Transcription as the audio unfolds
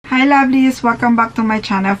Hi lovelies, welcome back to my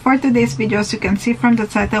channel. For today's video, as you can see from the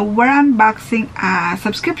title, we're unboxing a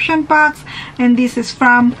subscription box, and this is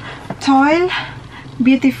from Toyl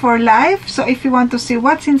Beauty for Life. So if you want to see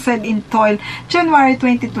what's inside in Toyl January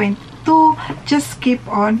 2022, just keep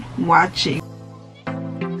on watching.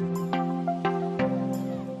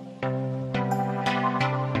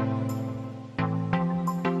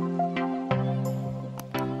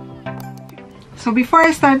 So before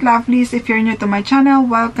I start, lovelies, if you're new to my channel,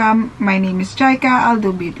 welcome. My name is Jayca. I'll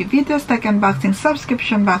do beauty videos like unboxing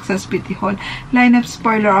subscription boxes, beauty haul, lineup,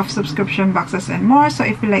 spoiler of subscription boxes, and more. So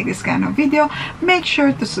if you like this kind of video, make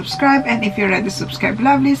sure to subscribe. And if you're already subscribed,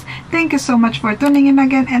 lovelies, thank you so much for tuning in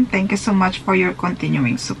again, and thank you so much for your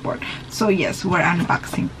continuing support. So yes, we're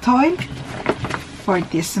unboxing Toyl for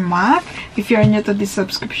this month. If you're new to this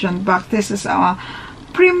subscription box, this is our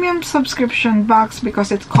premium subscription box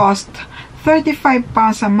because it costs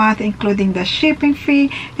 £35 a month, including the shipping fee,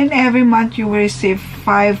 and every month you will receive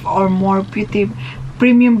 5 or more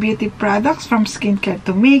premium beauty products, from skincare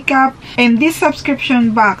to makeup. And this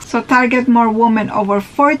subscription box so target more women over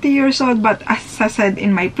 40 years old, but as I said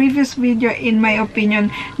in my previous video, in my opinion,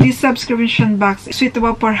 this subscription box is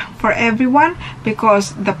suitable for everyone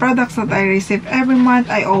because the products that I receive every month,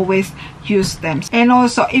 I always use them. And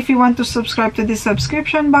also, if you want to subscribe to this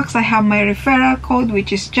subscription box, I have my referral code,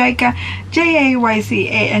 which is JAYCA,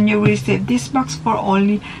 JAYCA, and you will receive this box for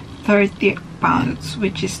only £30,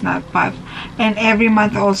 which is not bad. And every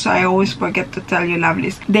month also, I always forget to tell you,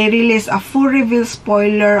 lovelies, they release a full reveal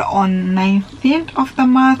spoiler on 19th of the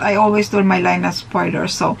month. I always do my lineup spoiler,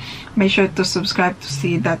 so make sure to subscribe to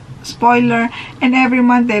see that spoiler. And every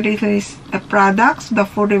month they release the products, the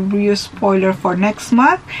full review spoiler for next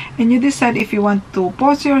month, and you decide if you want to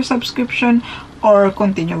pause your subscription or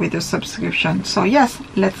continue with the subscription. So yes,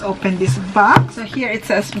 let's open this box. So here it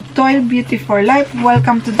says Toyl Beauty for Life.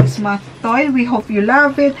 Welcome to this month, Toyl. We hope you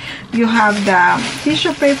love it. You have the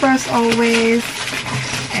tissue paper as always,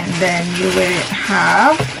 and then you will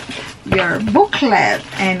have your booklet,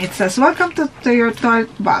 and it says welcome to your Toyl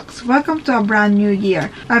box. Welcome to a brand new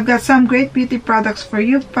year. I've got some great beauty products for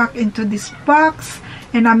you packed into this box,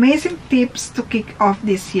 and amazing tips to kick off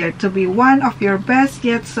this year to be one of your best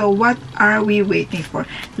yet. So what are we waiting for?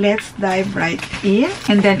 Let's dive right in.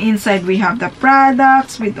 And then inside we have the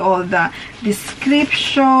products with all the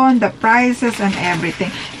description, the prices, and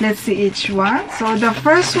everything. Let's see each one. So the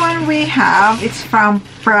first one we have, it's from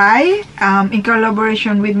Pry, in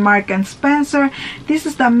collaboration with Mark and Spencer. This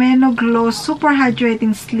is the Meno Glow Super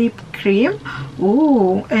Hydrating Sleep Cream.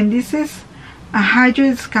 Ooh, and this is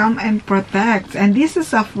hydrates, calm, and protects, and this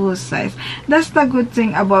is a full size. That's the good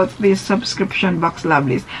thing about this subscription box,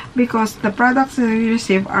 lovelies, because the products that we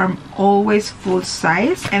receive are always full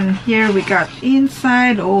size. And here we got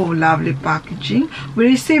inside, oh, lovely packaging. We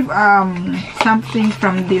received something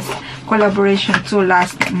from this collaboration too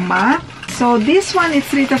last month. So this one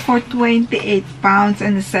is retail for £28,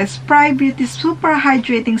 and it says Pry Beauty Super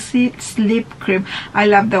Hydrating Sleep Cream. I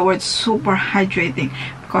love the word super hydrating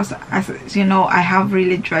because, as you know, I have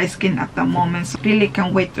really dry skin at the moment, so really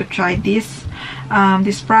can't wait to try this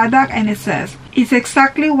this product. And it says it's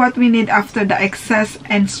exactly what we need after the excess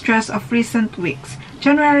and stress of recent weeks.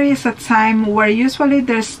 January is a time where usually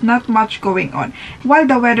there's not much going on. While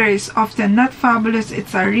the weather is often not fabulous,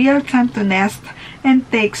 it's a real time to nest and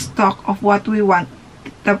take stock of what we want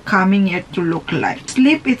the coming year to look like.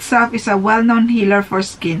 Sleep itself is a well-known healer for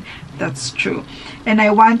skin. That's true. And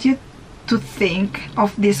I want you to think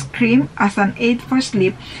of this cream as an aid for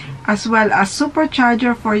sleep, as well as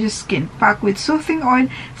supercharger for your skin, packed with soothing oil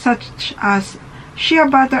such as shea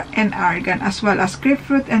butter and argan, as well as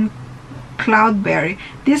grapefruit and cloudberry.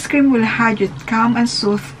 This cream will hydrate, calm, and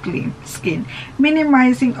soothe clean skin,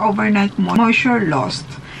 minimizing overnight moisture lost.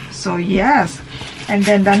 So yes. And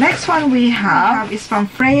then the next one we have is from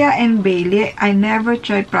Freya and Bailey. I never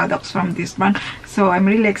tried products from this brand, so I'm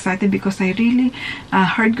really excited because I really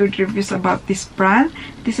heard good reviews about this brand.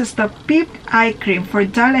 This is the Peeped Eye Cream for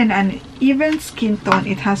dull and uneven skin tone.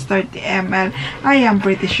 It has 30 ml. I am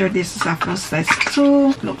pretty sure this is a full size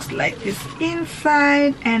too. Looks like this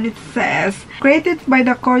inside, and it says created by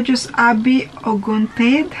the gorgeous Abby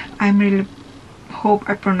Oguntade. I'm really hope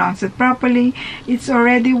I pronounce it properly. It's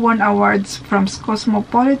already won awards from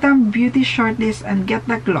Cosmopolitan, Beauty Shortlist, and Get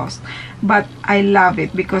the Gloss. But I love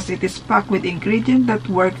it because it is packed with ingredients that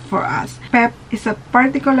work for us. Pep is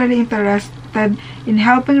particularly interested in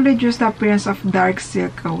helping reduce the appearance of dark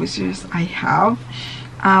circles, which I have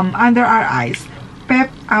under our eyes.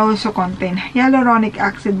 Pep also contains hyaluronic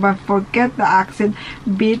acid, but forget the acid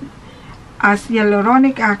bit as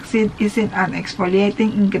hyaluronic acid isn't an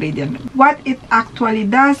exfoliating ingredient. What it actually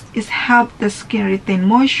does is help the skin retain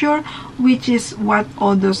moisture, which is what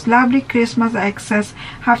all those lovely Christmas excess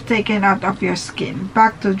have taken out of your skin.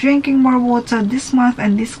 Back to drinking more water. This month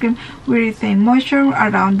and this cream will retain moisture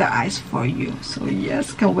around the eyes for you. So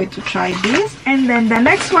yes, can't wait to try this. And then the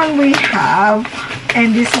next one we have,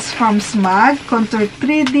 and this is from Smug, Contour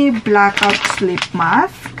 3D Blackout Sleep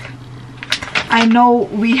Mask. I know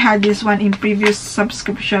we had this one in previous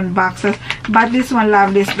subscription boxes, but this one,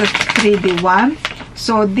 lovely, is the 3D one.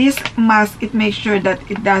 So this mask, it makes sure that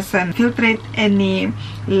it doesn't filtrate any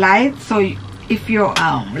light. So if you're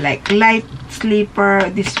like light sleeper,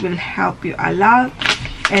 this will help you a lot.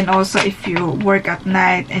 And also if you work at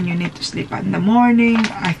night and you need to sleep in the morning,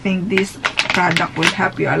 I think this product will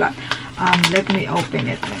help you a lot. Let me open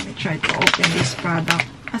it. Let me try to open this product.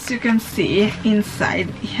 As you can see, inside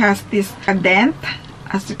it has this dent,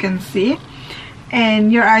 as you can see, and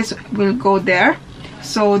your eyes will go there.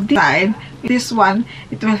 So this side, this one,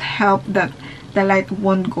 it will help that the light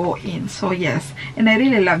won't go in. So yes, and I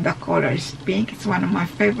really love the color. It's pink. It's one of my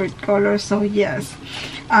favorite colors. So yes,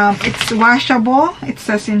 it's washable. It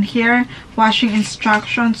says in here, washing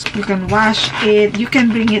instructions. You can wash it. You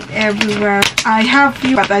can bring it everywhere. I have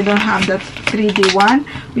few, but I don't have that 3D one,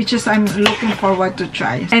 which is I'm looking forward to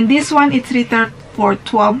try. And this one, it's retail for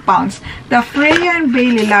 12 pounds. The Freya and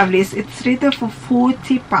Bailey Lovelies, it's retail for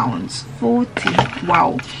 40 pounds. 40.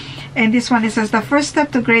 Wow. And this one, it says the first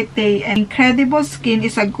step to great day and incredible skin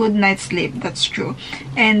is a good night's sleep. That's true.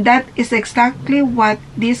 And that is exactly what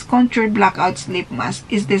this contoured blackout sleep mask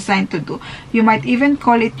is designed to do. You might even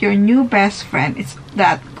call it your new best friend. It's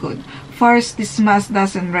that good. First, this mask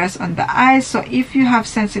doesn't rest on the eyes, so if you have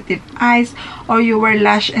sensitive eyes or you wear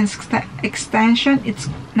lash extension, it's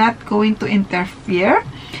not going to interfere.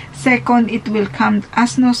 Second, it will come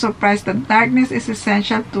as no surprise that darkness is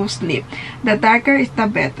essential to sleep. The darker is the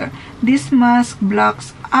better. This mask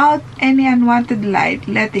blocks out any unwanted light,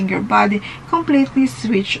 letting your body completely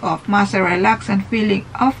switch off. Muscle relax and feeling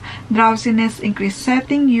of drowsiness increase,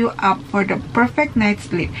 setting you up for the perfect night's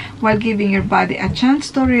sleep while giving your body a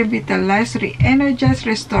chance to revitalize, re-energize,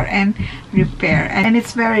 restore, and repair. And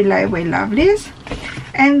it's very lightweight, lovelies.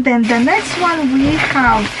 And then the next one we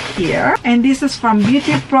have here, and this is from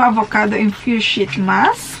Beauty Pro Avocado Infused Sheet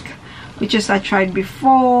Mask, which is I tried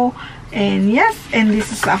before. And yes, and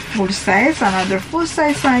this is a full size, another full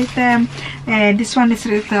size item, and this one is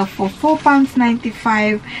retail for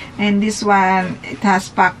 £4.95, and this one, it has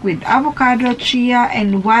packed with avocado, chia,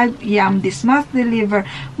 and wild yam. This must deliver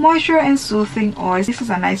moisture and soothing oils. This is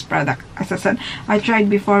a nice product. As I said, I tried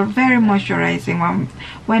before, very moisturizing.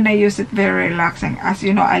 When I use it, very relaxing. As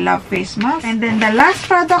you know, I love face masks. And then the last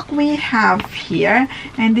product we have here,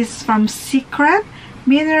 and this is from Secret,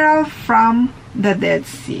 Mineral from the Dead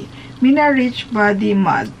Sea. Mineral Rich Body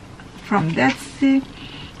Mud from Dead Sea.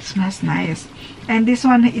 It smells nice. And this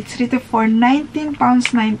one, it's retail for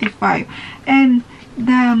 £19.95. And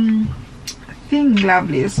the thing,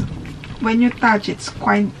 lovely, is when you touch, it's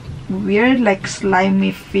quite weird, like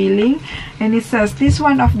slimy feeling. And it says, this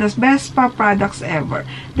one of the best spa products ever.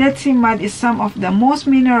 Dead Sea Mud is some of the most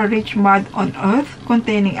mineral rich mud on earth,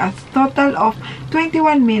 containing a total of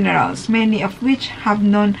 21 minerals, many of which have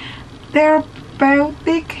known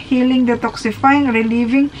therapeutic, healing, detoxifying,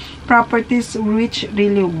 relieving properties which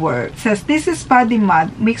really work. It says this is body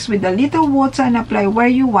mud mixed with a little water and apply where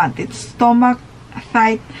you want it. Stomach,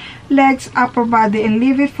 thigh, legs, upper body, and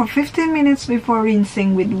leave it for 15 minutes before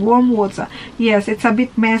rinsing with warm water. Yes, it's a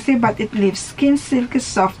bit messy, but it leaves skin silky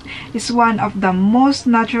soft. It's one of the most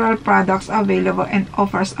natural products available and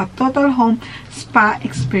offers a total home spa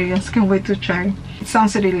experience. Can't wait to try. It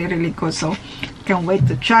sounds really good, so can't wait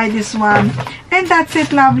to try this one. And that's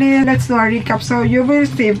it, lovely. Let's do a recap. So you will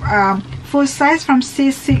receive full size from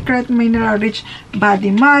Secret Mineral Rich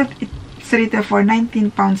Body Mud. It's retail for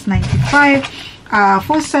 £19.95.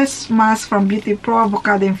 Full size mask from Beauty Pro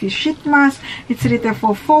Avocado Infused Sheet Mask. It's retail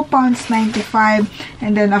for £4.95.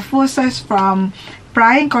 And then a full size from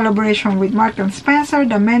Pry in collaboration with Mark & Spencer,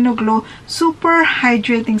 the Menu Glow Super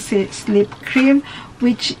Hydrating Sleep Cream,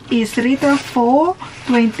 which is retail for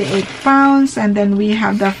 £28. And then we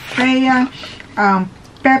have the Freya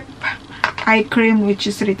Pep Eye Cream, which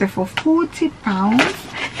is retail for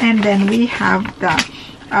 £40. And then we have the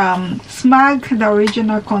Smug, the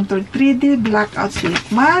original Contour 3D Blackout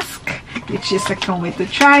Sleep Mask, which is I can't wait to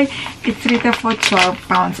try. It's retail for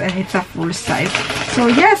 £12 and it's a full size. So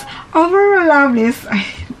yes, overall, lovelies, I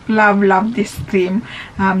love this theme,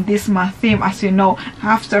 this month theme. As you know,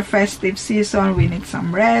 after festive season, we need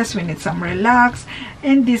some rest, we need some relax,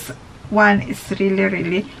 and this one is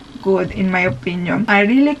really good in my opinion. I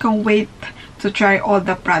really can't wait to try all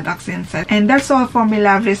the products inside. And that's all for me,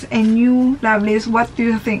 lovelies and you lovelies. What do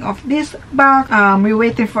you think of this box? We're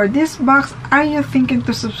waiting for this box. Are you thinking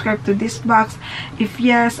to subscribe to this box? If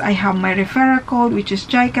yes, I have my referral code, which is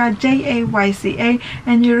JAYCA, JAYCA,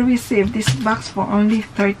 and you receive this box for only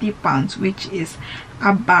 £30, which is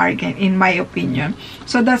a bargain in my opinion.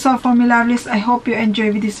 So that's all for me, lovelies. I hope you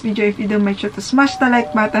enjoyed this video. If you do, make sure to smash the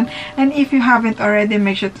like button, and if you haven't already,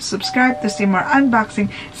 make sure to subscribe to see more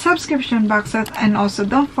unboxing subscription boxes, and also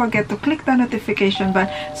don't forget to click the notification bell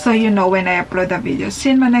so you know when I upload a video. See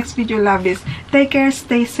you in my next video, lovelies. Take care,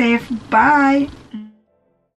 stay safe, bye.